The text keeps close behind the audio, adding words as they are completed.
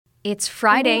It's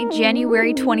Friday,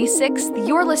 January 26th.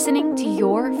 You're listening to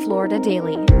Your Florida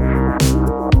Daily.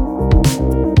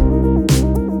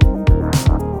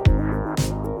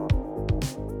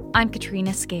 I'm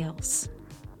Katrina Scales.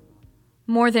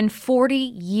 More than 40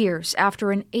 years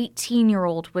after an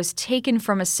 18-year-old was taken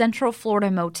from a Central Florida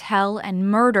motel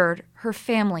and murdered, her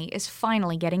family is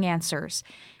finally getting answers.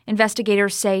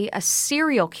 Investigators say a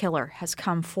serial killer has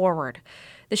come forward.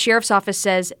 The sheriff's office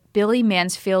says Billy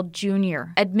Mansfield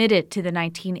Jr. admitted to the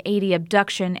 1980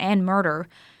 abduction and murder.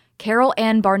 Carol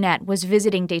Ann Barnett was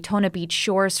visiting Daytona Beach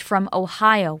shores from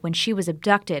Ohio when she was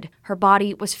abducted. Her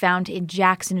body was found in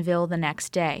Jacksonville the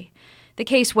next day. The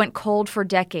case went cold for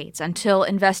decades until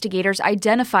investigators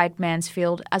identified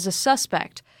Mansfield as a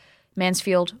suspect.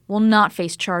 Mansfield will not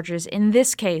face charges in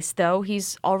this case, though.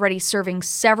 He's already serving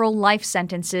several life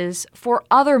sentences for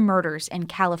other murders in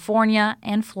California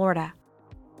and Florida.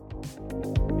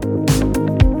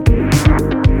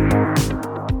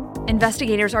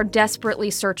 Investigators are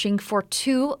desperately searching for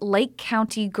two Lake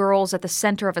County girls at the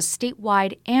center of a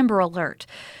statewide Amber Alert.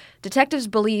 Detectives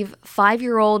believe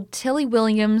 5-year-old Tilly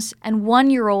Williams and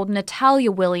 1-year-old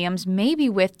Natalia Williams may be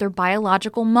with their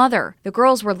biological mother. The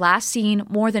girls were last seen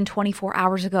more than 24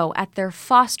 hours ago at their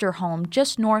foster home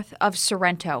just north of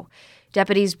Sorrento.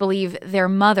 Deputies believe their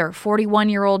mother,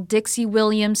 41-year-old Dixie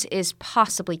Williams, is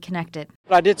possibly connected.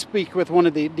 I did speak with one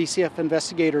of the DCF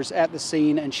investigators at the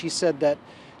scene, and she said that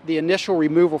the initial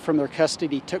removal from their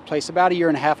custody took place about a year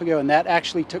and a half ago, and that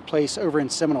actually took place over in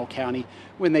Seminole County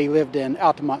when they lived in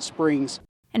Altamont Springs.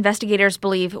 Investigators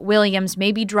believe Williams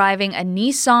may be driving a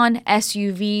Nissan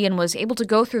SUV and was able to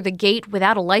go through the gate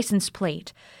without a license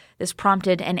plate. This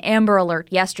prompted an Amber Alert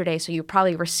yesterday, so you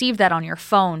probably received that on your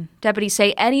phone. Deputies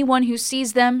say anyone who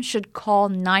sees them should call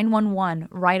 911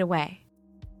 right away.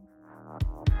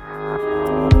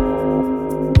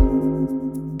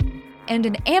 And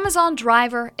an Amazon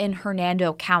driver in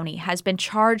Hernando County has been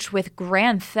charged with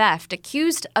grand theft,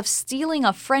 accused of stealing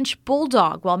a French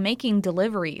bulldog while making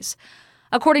deliveries.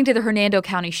 According to the Hernando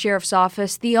County Sheriff's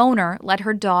Office, the owner let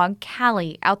her dog,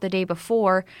 Callie, out the day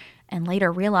before and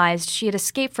later realized she had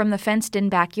escaped from the fenced-in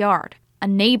backyard. A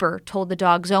neighbor told the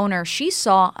dog's owner she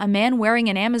saw a man wearing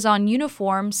an Amazon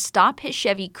uniform stop his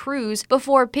Chevy Cruze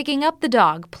before picking up the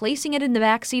dog, placing it in the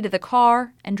backseat of the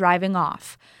car, and driving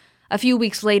off. A few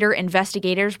weeks later,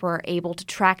 investigators were able to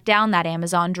track down that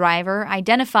Amazon driver,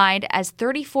 identified as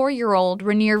 34-year-old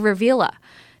Rainier Revilla.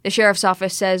 The sheriff's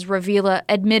office says Revilla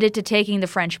admitted to taking the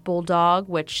French bulldog,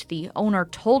 which the owner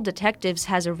told detectives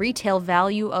has a retail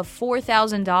value of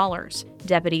 $4,000.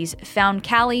 Deputies found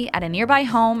Callie at a nearby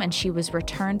home, and she was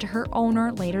returned to her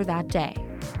owner later that day.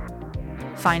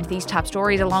 Find these top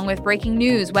stories along with breaking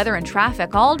news, weather, and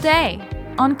traffic all day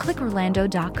on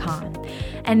clickorlando.com.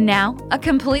 And now, a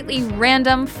completely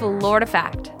random Florida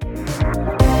fact.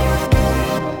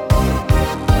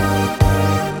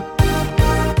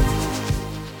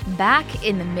 Back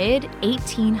in the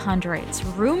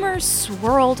mid-1800s, rumors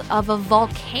swirled of a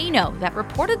volcano that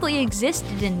reportedly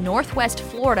existed in northwest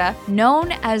Florida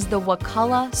known as the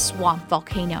Wakulla Swamp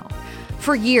Volcano.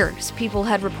 For years, people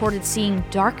had reported seeing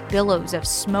dark billows of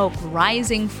smoke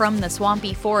rising from the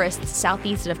swampy forests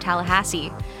southeast of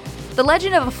Tallahassee. The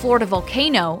legend of a Florida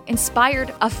volcano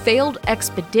inspired a failed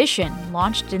expedition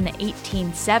launched in the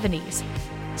 1870s.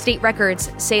 State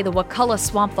records say the Wakulla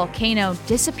Swamp Volcano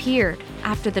disappeared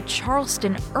after the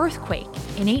Charleston earthquake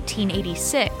in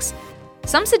 1886.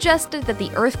 Some suggested that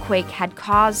the earthquake had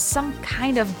caused some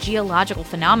kind of geological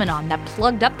phenomenon that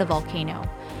plugged up the volcano.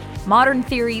 Modern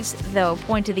theories, though,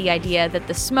 point to the idea that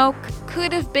the smoke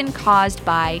could have been caused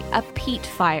by a peat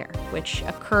fire, which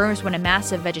occurs when a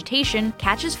mass of vegetation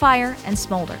catches fire and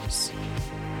smolders.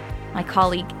 My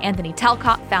colleague Anthony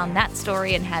Talcott found that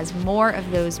story and has more of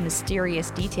those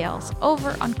mysterious details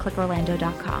over on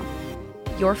clickorlando.com.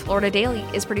 Your Florida Daily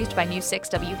is produced by News 6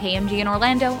 WKMG in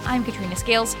Orlando. I'm Katrina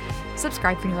Scales.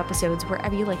 Subscribe for new episodes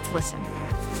wherever you like to listen.